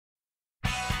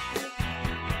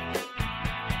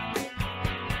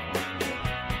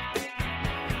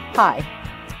Hi,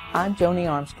 I'm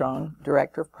Joni Armstrong,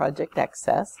 Director of Project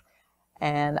Access,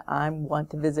 and I want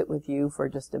to visit with you for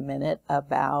just a minute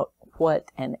about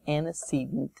what an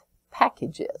antecedent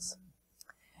package is.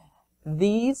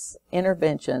 These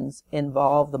interventions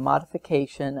involve the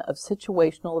modification of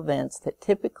situational events that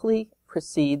typically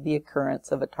precede the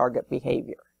occurrence of a target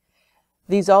behavior.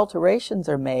 These alterations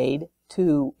are made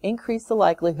to increase the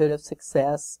likelihood of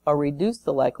success or reduce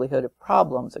the likelihood of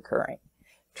problems occurring.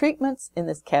 Treatments in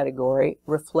this category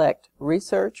reflect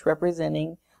research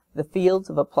representing the fields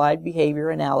of applied behavior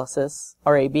analysis,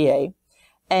 or ABA,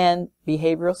 and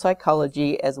behavioral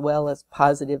psychology, as well as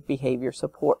positive behavior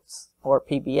supports, or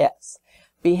PBS.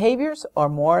 Behaviors are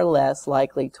more or less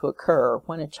likely to occur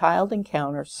when a child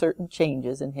encounters certain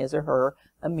changes in his or her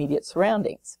immediate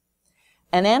surroundings.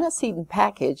 An antecedent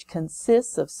package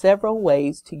consists of several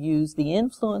ways to use the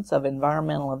influence of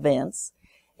environmental events,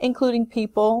 including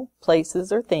people,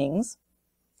 places, or things,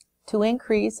 to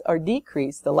increase or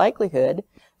decrease the likelihood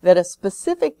that a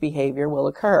specific behavior will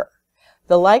occur.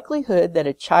 The likelihood that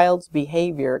a child's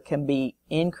behavior can be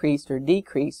increased or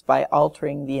decreased by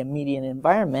altering the immediate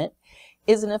environment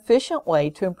is an efficient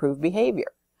way to improve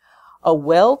behavior. A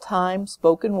well-timed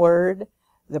spoken word,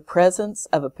 the presence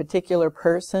of a particular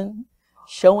person,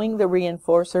 showing the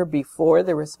reinforcer before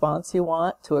the response you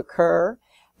want to occur,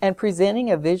 and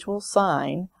presenting a visual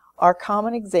sign are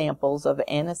common examples of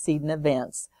antecedent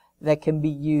events that can be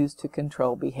used to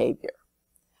control behavior.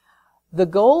 The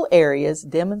goal areas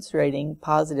demonstrating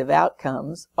positive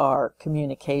outcomes are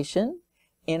communication,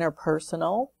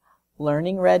 interpersonal,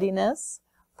 learning readiness,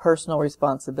 personal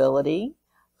responsibility,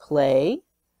 play,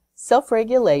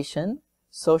 self-regulation,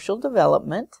 social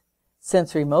development,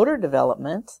 sensory-motor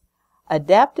development,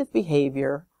 adaptive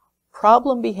behavior,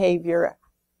 problem behavior,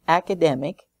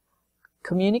 academic,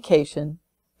 communication,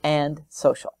 and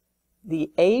social.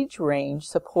 The age range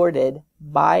supported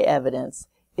by evidence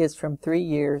is from 3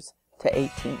 years to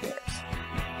 18 years.